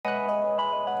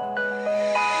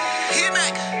I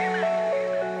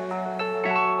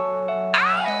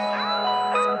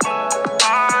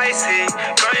see.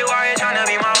 Girl, you out here tryna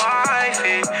be my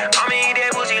wifey. I'ma eat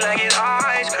that pussy like it's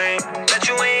ice cream. Bet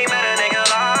you ain't met a nigga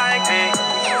like me.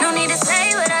 No need to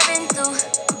say what I've been through.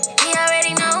 He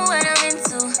already know what I'm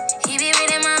into. He be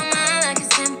reading my mind like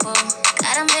it's simple.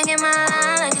 Got him thinking my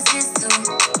line like it's his too.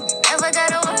 Never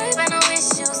gotta worry about no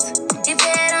issues. He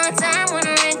paid on time when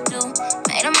the rent due.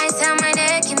 Made him ice out my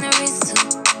neck and the wrist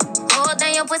too. Hold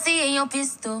down your pussy and your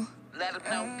pistol. Let him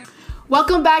know.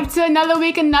 Welcome back to another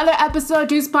week, another episode of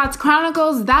Juice Spots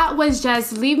Chronicles. That was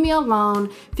just Leave Me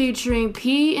Alone featuring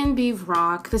P&B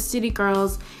Rock, the City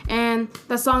Girls, and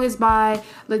the song is by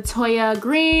LaToya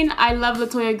Green. I love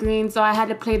LaToya Green, so I had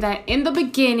to play that in the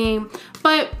beginning.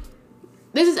 But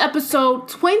this is episode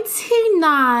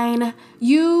 29,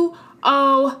 You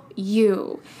Owe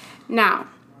You. Now,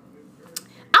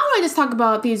 I want to just talk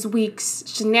about these week's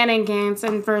shenanigans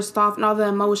and first off and all the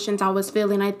emotions I was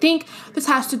feeling. I think this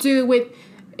has to do with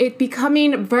it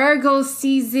becoming Virgo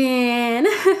season.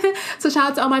 So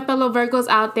shout out to all my fellow Virgos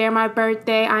out there. My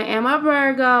birthday, I am a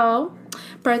Virgo.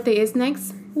 Birthday is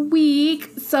next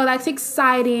week, so that's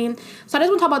exciting. So I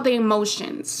just want to talk about the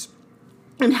emotions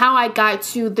and how I got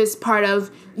to this part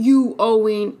of you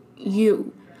owing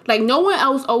you. Like no one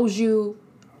else owes you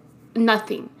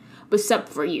nothing except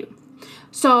for you.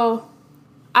 So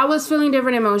I was feeling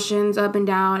different emotions up and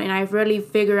down, and I really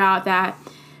figured out that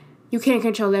you can't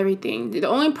control everything. The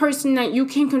only person that you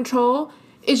can control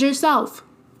is yourself.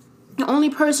 The only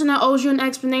person that owes you an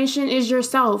explanation is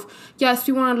yourself. Yes,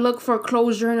 we want to look for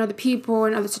closure in other people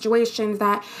and other situations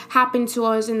that happen to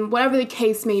us and whatever the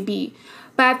case may be.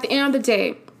 But at the end of the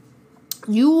day,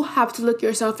 you have to look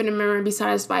yourself in the mirror and be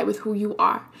satisfied with who you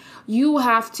are. You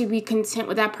have to be content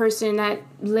with that person that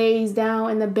lays down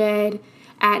in the bed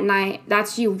at night.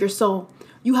 That's you, your soul.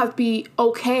 You have to be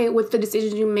okay with the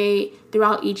decisions you made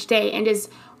throughout each day and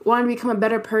just want to become a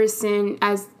better person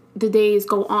as the days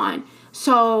go on.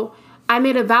 So I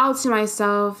made a vow to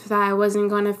myself that I wasn't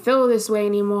going to feel this way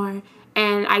anymore.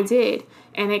 And I did.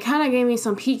 And it kind of gave me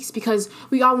some peace because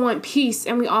we all want peace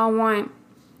and we all want,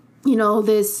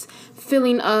 this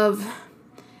feeling of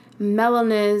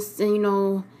mellowness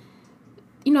and,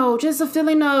 just a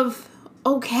feeling of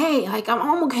okay. Like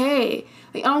I'm okay.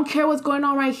 Like, I don't care what's going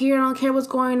on right here. I don't care what's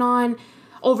going on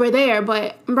over there.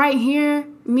 But right here,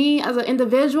 me as an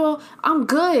individual, I'm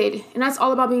good. And that's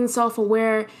all about being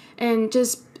self-aware and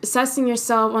just assessing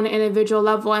yourself on an individual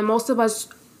level. And most of us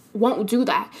won't do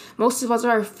that. Most of us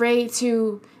are afraid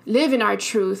to live in our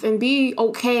truth and be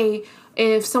okay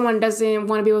if someone doesn't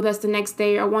want to be with us the next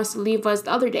day or wants to leave us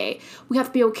the other day. We have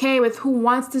to be okay with who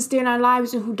wants to stay in our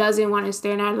lives and who doesn't want to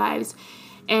stay in our lives.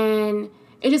 And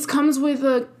it just comes with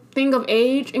a thing of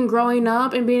age and growing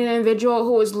up and being an individual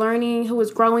who is learning, who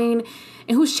is growing,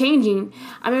 and who's changing.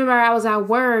 I remember I was at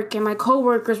work and my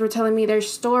coworkers were telling me their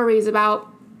stories about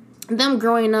them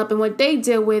growing up and what they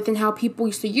deal with and how people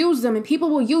used to use them. And people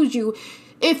will use you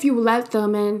if you let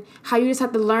them, and how you just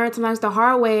have to learn sometimes the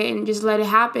hard way and just let it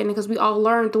happen, because we all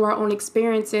learn through our own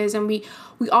experiences, and we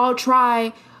all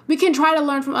try. We can try to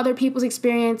learn from other people's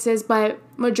experiences, but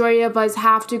majority of us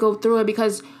have to go through it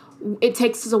because it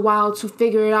takes us a while to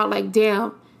figure it out. Like,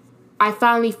 damn, I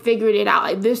finally figured it out.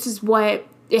 Like, this is what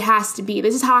it has to be.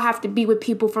 This is how I have to be with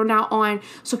people from now on,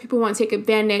 so people won't take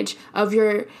advantage of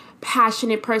your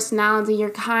passionate personality,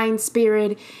 your kind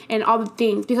spirit, and all the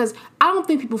things. Because I don't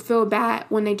think people feel bad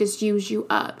when they just use you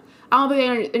up. I don't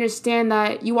think they understand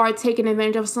that you are taking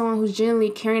advantage of someone who's genuinely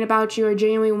caring about you or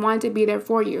genuinely wanting to be there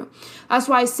for you. That's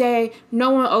why I say no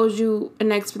one owes you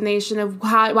an explanation of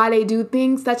why they do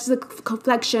things. That's just a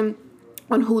reflection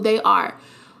on who they are.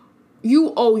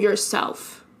 You owe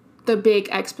yourself the big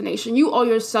explanation. You owe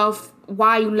yourself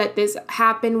why you let this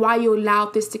happen, why you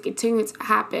allowed this to continue to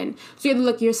happen. So you have to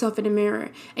look yourself in the mirror,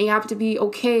 and you have to be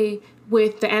okay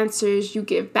with the answers you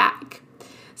give back.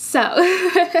 So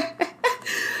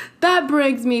that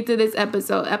brings me to this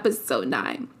episode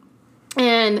 9.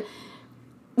 And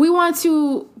we want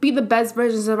to be the best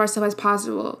versions of ourselves as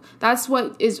possible. That's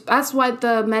what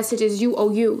the message is. You owe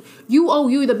you. You owe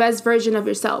you the best version of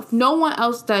yourself. No one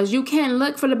else does. You can't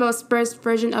look for the best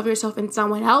version of yourself in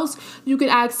someone else. You can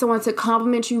ask someone to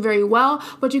compliment you very well,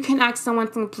 but you can't ask someone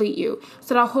to complete you.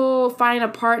 So the whole finding a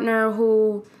partner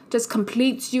who just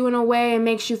completes you in a way and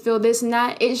makes you feel this and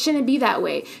that, it shouldn't be that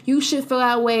way. You should feel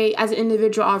that way as an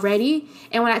individual already.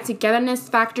 And when that togetherness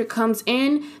factor comes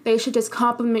in, they should just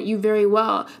compliment you very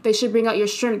well. They should bring out your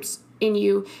strengths in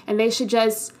you, and they should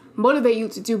just motivate you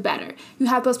to do better. You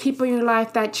have those people in your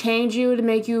life that change you, to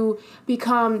make you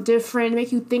become different,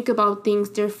 make you think about things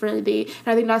differently. And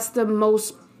I think that's the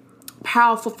most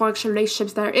powerful functional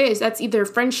relationships there is. That's either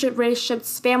friendship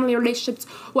relationships, family relationships,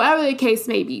 whatever the case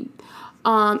may be.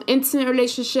 Intimate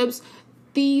relationships,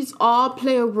 these all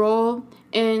play a role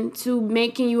into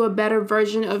making you a better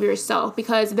version of yourself,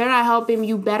 because if they're not helping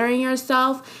you bettering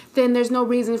yourself, then there's no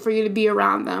reason for you to be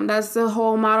around them. That's the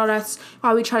whole model. That's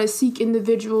why we try to seek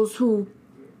individuals who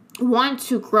want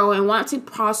to grow and want to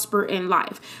prosper in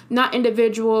life, not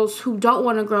individuals who don't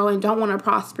want to grow and don't want to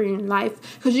prosper in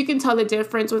life, because you can tell the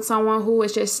difference with someone who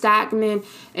is just stagnant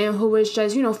and who is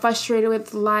just, frustrated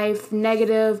with life,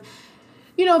 negative,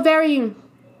 very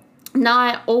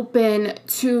not open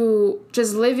to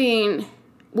just living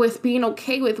with being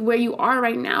okay with where you are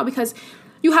right now. Because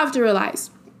you have to realize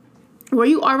where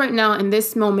you are right now in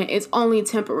this moment is only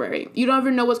temporary. You don't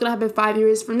ever know what's going to happen 5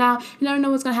 years from now. You never know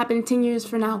what's going to happen 10 years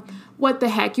from now. What the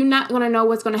heck? You're not going to know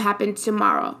what's going to happen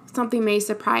tomorrow. Something may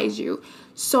surprise you.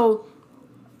 So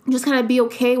just kind of be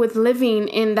okay with living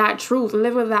in that truth.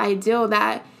 Live with the ideal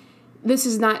that this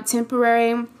is not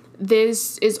temporary.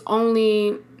 This is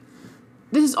only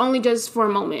just for a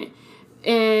moment.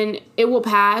 And it will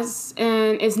pass.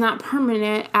 And it's not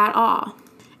permanent at all.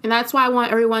 And that's why I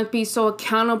want everyone to be so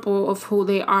accountable of who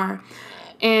they are.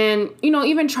 And,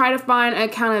 even try to find an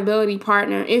accountability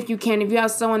partner if you can. If you have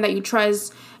someone that you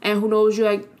trust and who knows you,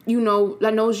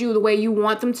 that knows you the way you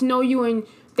want them to know you, and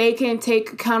they can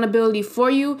take accountability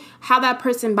for you, have that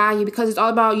person by you, because it's all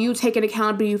about you taking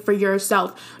accountability for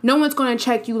yourself. No one's going to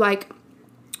check you like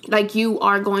you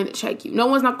are going to check you. No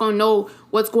one's not going to know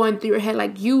what's going through your head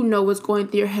like you know what's going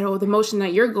through your head, or the emotion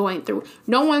that you're going through.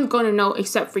 No one's going to know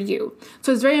except for you.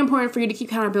 So it's very important for you to keep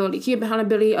accountability. Keep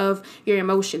accountability of your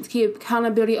emotions. Keep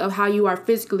accountability of how you are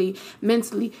physically,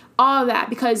 mentally, all that.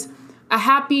 Because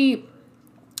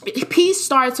peace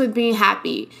starts with being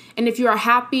happy. And if you are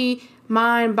happy,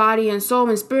 mind, body, and soul,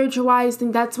 and spiritual-wise,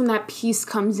 then that's when that peace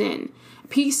comes in.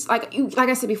 Peace, like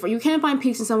I said before, you can't find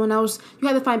peace in someone else. You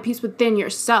have to find peace within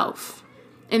yourself.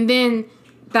 And then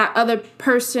that other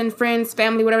person, friends,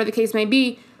 family, whatever the case may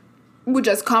be, would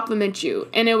just compliment you.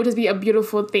 And it would just be a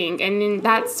beautiful thing. And then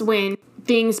that's when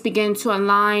things begin to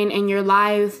align in your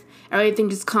life. Everything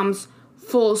just comes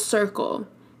full circle.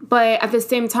 But at the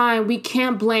same time, we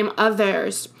can't blame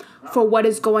others for what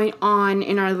is going on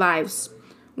in our lives.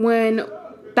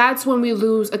 That's when we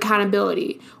lose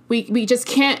accountability. We just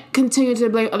can't continue to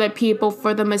blame other people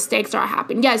for the mistakes that are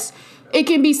happening. Yes, it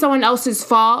can be someone else's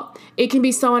fault. It can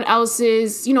be someone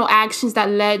else's, actions that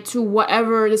led to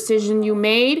whatever decision you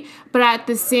made. But at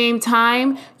the same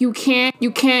time, you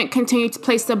can't continue to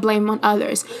place the blame on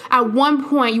others. At one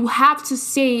point, you have to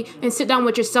sit down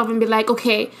with yourself and be like,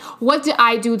 okay, what did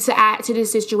I do to add to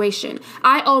this situation?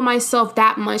 I owe myself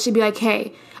that much to be like,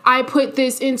 hey, I put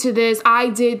this into this, I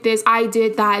did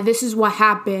that, this is what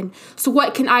happened. So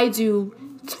what can I do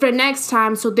for next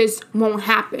time so this won't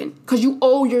happen? Because you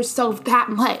owe yourself that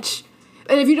much.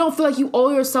 And if you don't feel like you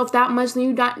owe yourself that much, then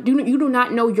you do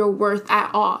not know your worth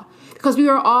at all. Because we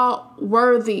are all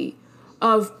worthy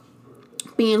of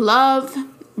being loved,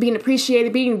 being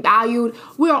appreciated, being valued.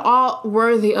 We are all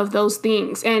worthy of those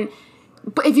things.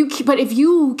 But if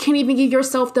you can't even give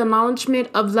yourself the acknowledgement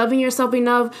of loving yourself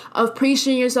enough, of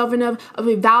appreciating yourself enough, of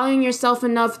valuing yourself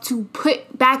enough to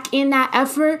put back in that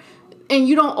effort, and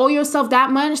you don't owe yourself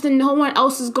that much, then no one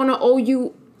else is going to owe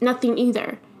you nothing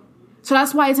either. So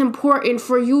that's why it's important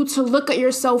for you to look at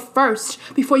yourself first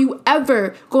before you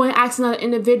ever go and ask another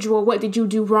individual, what did you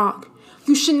do wrong?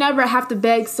 You should never have to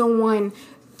beg someone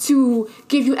to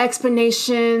give you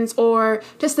explanations or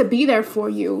just to be there for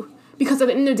you. Because at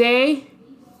the end of the day,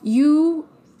 you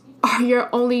are your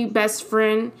only best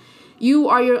friend. You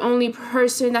are your only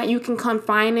person that you can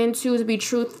confide into to be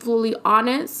truthfully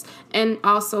honest, and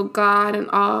also God and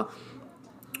all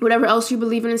whatever else you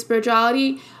believe in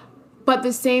spirituality. But at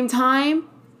the same time,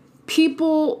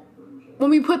 people, when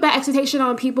we put that expectation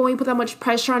on people, when we put that much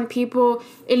pressure on people,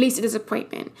 it leads to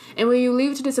disappointment. And when you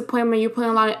lead to disappointment, you're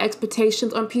putting a lot of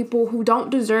expectations on people who don't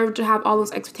deserve to have all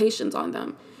those expectations on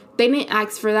them. They didn't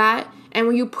ask for that. And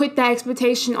when you put that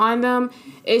expectation on them,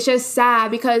 it's just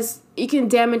sad because it can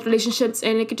damage relationships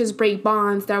and it could just break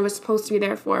bonds that were supposed to be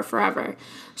there for forever.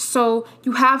 So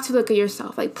you have to look at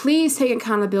yourself. Like, please take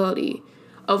accountability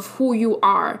of who you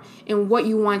are and what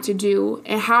you want to do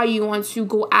and how you want to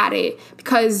go at it.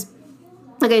 Because,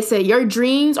 like I said, your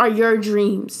dreams are your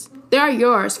dreams. They are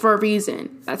yours for a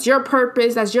reason. That's your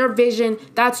purpose. That's your vision.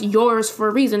 That's yours for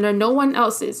a reason. They're no one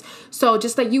else's. So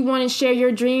just like you want to share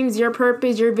your dreams, your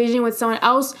purpose, your vision with someone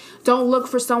else, don't look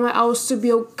for someone else to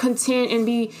be content and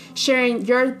be sharing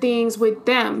your things with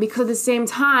them. Because at the same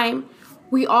time,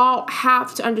 we all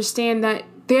have to understand that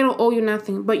they don't owe you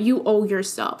nothing, but you owe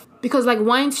yourself. Because, like,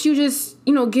 once you just,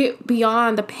 get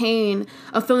beyond the pain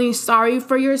of feeling sorry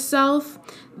for yourself,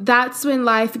 that's when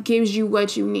life gives you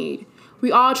what you need.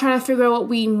 We all try to figure out what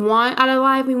we want out of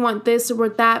life. We want this or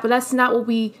that, but that's not what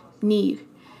we need.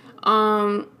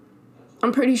 I'm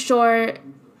pretty sure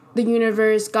the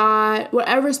universe, God,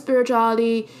 whatever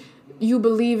spirituality you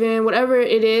believe in, whatever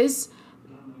it is,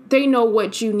 they know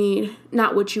what you need,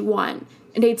 not what you want.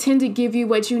 And they tend to give you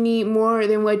what you need more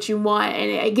than what you want. And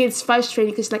it gets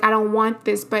frustrating because, like, I don't want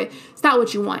this, but it's not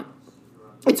what you want.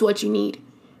 It's what you need.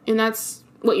 And that's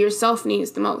what yourself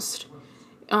needs the most.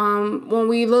 When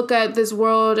we look at this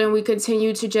world and we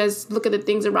continue to just look at the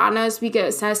things around us, we get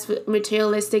obsessed with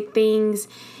materialistic things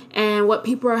and what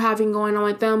people are having going on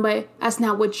with them. But that's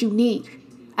not what you need.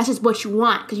 That's just what you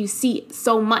want because you see it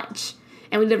so much.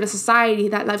 And we live in a society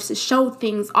that loves to show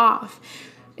things off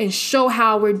and show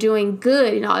how we're doing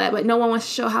good and all that, but no one wants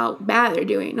to show how bad they're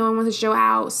doing. No one wants to show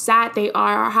how sad they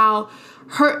are or how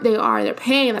hurt they are, their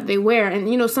pain that they wear.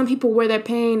 And, some people wear their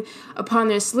pain upon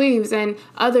their sleeves and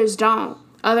others don't.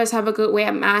 Others have a good way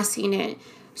of masking it.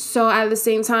 So at the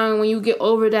same time, when you get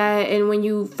over that and when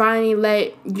you finally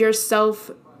let yourself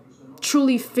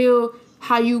truly feel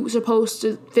how you're supposed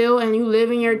to feel and you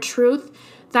live in your truth,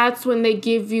 that's when they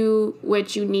give you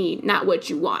what you need, not what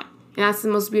you want. And that's the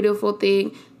most beautiful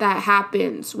thing that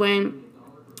happens when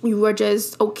you are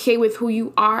just okay with who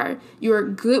you are. You're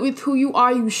good with who you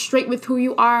are. You're straight with who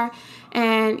you are.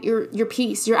 And you're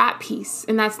peace. You're at peace.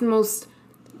 And that's the most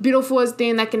beautifulest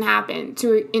thing that can happen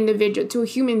to an individual, to a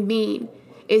human being,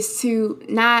 is to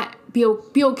not be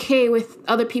okay with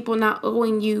other people not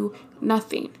owing you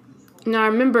nothing. Now, I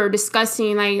remember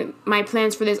discussing, like, my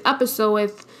plans for this episode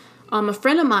with a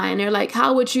friend of mine. They're like,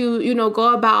 how would you,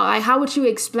 go about, like, how would you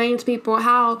explain to people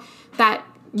how that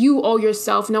you owe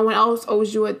yourself, no one else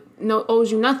owes you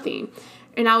nothing?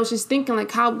 And I was just thinking,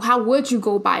 like, how would you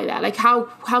go by that? Like, how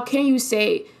can you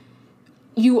say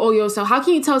you owe yourself? How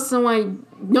can you tell someone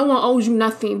no one owes you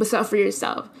nothing except for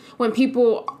yourself? When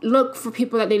people look for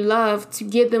people that they love to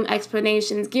give them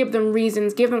explanations, give them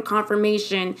reasons, give them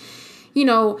confirmation,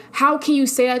 how can you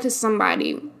say that to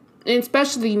somebody? And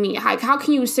especially me, like, how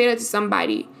can you say that to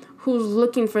somebody who's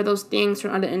looking for those things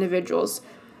from other individuals?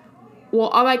 Well,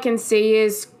 all I can say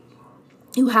is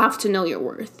you have to know your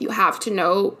worth. You have to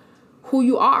know who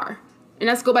you are. And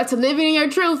let's go back to living in your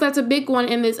truth. That's a big one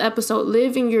in this episode,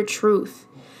 living your truth.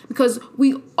 Because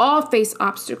we all face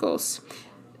obstacles.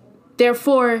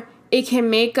 Therefore, it can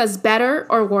make us better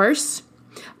or worse.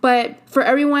 But for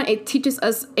everyone, it teaches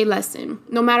us a lesson.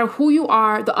 No matter who you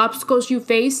are, the obstacles you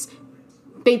face,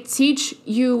 they teach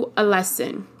you a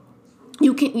lesson.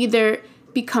 You can either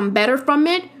become better from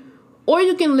it or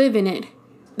you can live in it.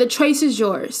 The choice is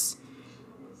yours.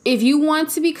 If you want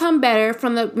to become better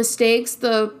from the mistakes,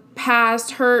 the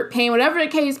past, hurt, pain, whatever the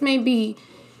case may be,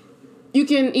 you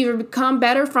can either become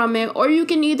better from it or you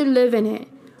can either live in it.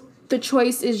 The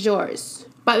choice is yours.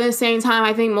 But at the same time,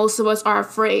 I think most of us are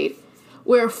afraid.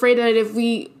 We're afraid that if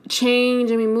we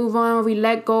change and we move on, we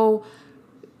let go,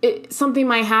 something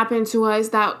might happen to us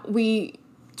that we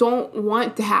don't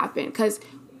want to happen because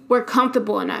we're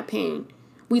comfortable in that pain.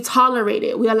 We tolerate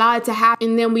it. We allow it to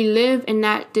happen. And then we live in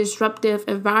that disruptive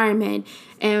environment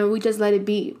and we just let it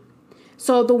be.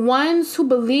 So the ones who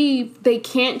believe they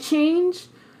can't change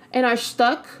and are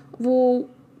stuck will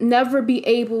never be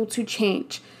able to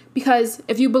change. Because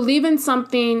if you believe in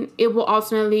something, it will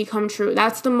ultimately come true.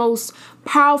 That's the most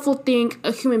powerful thing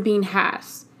a human being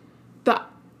has. The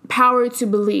power to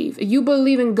believe. If you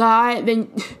believe in God, then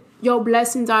your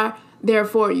blessings are there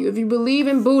for you. If you believe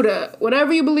in Buddha,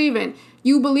 whatever you believe in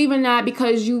that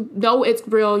because you know it's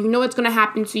real, you know it's going to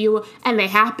happen to you, and they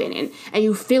happen, and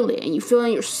you feel it, and you feel it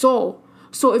in your soul.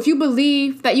 So if you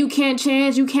believe that you can't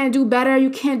change, you can't do better, you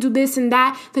can't do this and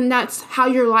that, then that's how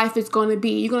your life is going to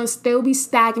be. You're going to still be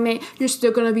stagnant. You're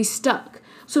still going to be stuck.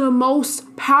 So the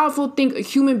most powerful thing a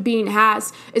human being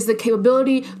has is the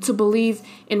capability to believe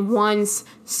in one's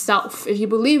self. If you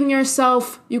believe in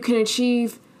yourself, you can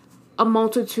achieve a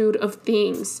multitude of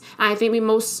things. And I think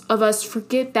most of us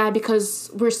forget that because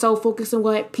we're so focused on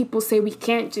what people say we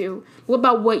can't do. What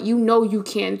about what you know you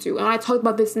can do? And I talked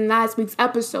about this in last week's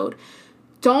episode.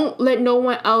 Don't let no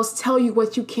one else tell you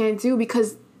what you can't do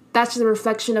because that's just a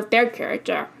reflection of their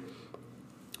character.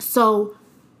 So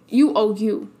you owe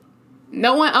you.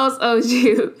 No one else owes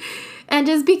you. And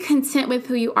just be content with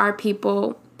who you are,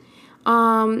 people.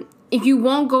 If you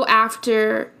won't go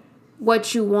after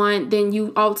what you want, then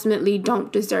you ultimately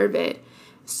don't deserve it.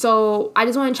 So I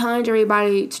just want to challenge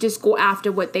everybody to just go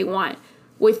after what they want.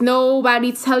 With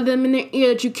nobody telling them in their ear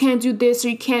that you can't do this or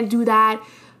you can't do that.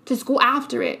 Just go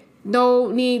after it. No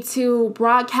need to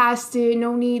broadcast it.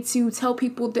 No need to tell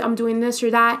people that I'm doing this or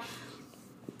that.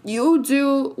 You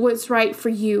do what's right for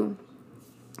you.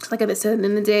 Like I said, at the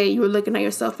end of the day, you were looking at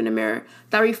yourself in the mirror.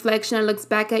 That reflection that looks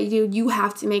back at you, you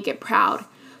have to make it proud.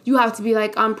 You have to be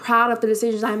like, I'm proud of the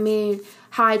decisions I made,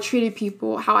 how I treated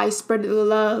people, how I spread the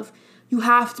love. You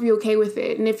have to be okay with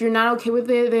it. And if you're not okay with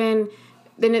it, then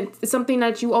it's something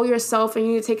that you owe yourself, and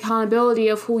you need to take accountability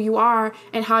of who you are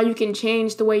and how you can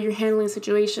change the way you're handling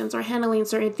situations or handling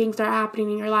certain things that are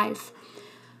happening in your life.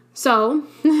 So,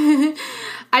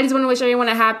 I just want to wish everyone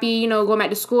a happy, going back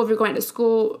to school. If you're going back to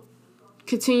school,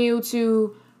 continue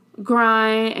to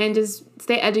grind and just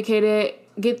stay educated.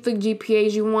 Get the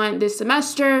GPAs you want this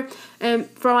semester. And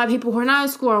for a lot of people who are not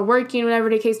in school or working, whatever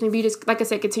the case may be, just, like I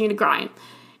said, continue to grind.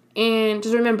 And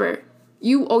just remember,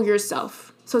 you owe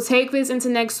yourself. So take this into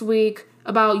next week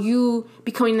about you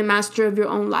becoming the master of your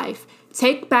own life.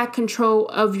 Take back control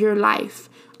of your life.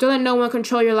 Don't let no one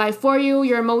control your life for you,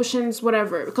 your emotions,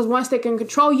 whatever. Because once they can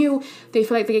control you, they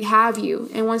feel like they can have you.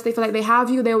 And once they feel like they have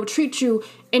you, they will treat you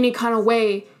any kind of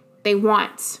way they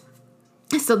want.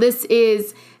 So this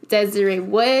is Desiree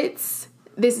Woods.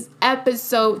 This is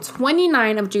episode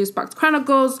 29 of Juicebox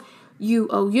Chronicles. You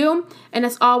owe you. And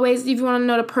as always, if you want to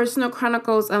know the personal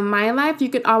chronicles of my life, you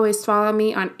can always follow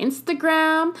me on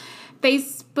Instagram,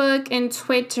 Facebook, and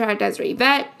Twitter at Desiree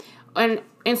Vet, on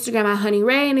Instagram at Honey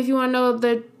Ray. And if you want to know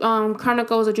the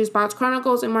chronicles of Juicebox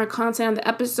Chronicles and more content on the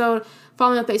episode,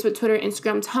 follow me on Facebook, Twitter,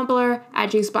 Instagram, Tumblr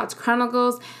at Juicebox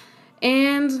Chronicles.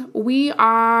 And we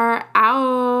are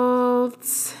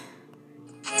out.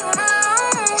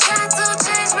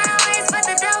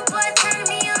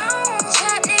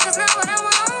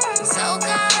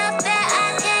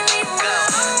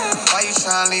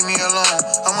 Leave me alone.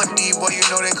 I'm a D boy, you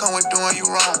know they come with doing you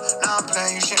wrong. Now I'm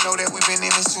playing, you should know that we've been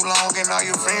in this too long. And all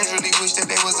your friends really wish that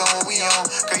they was on what we on.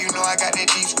 Girl, you know I got that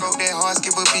deep stroke, that hard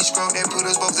skip a beach stroke, that put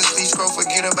us both to sleep stroke.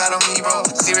 Forget about them, bro.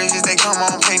 Serious as they come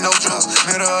on, pay no jokes.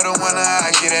 Middle of the winter,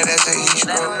 I get that, that's a heat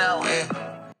stroke. Yeah.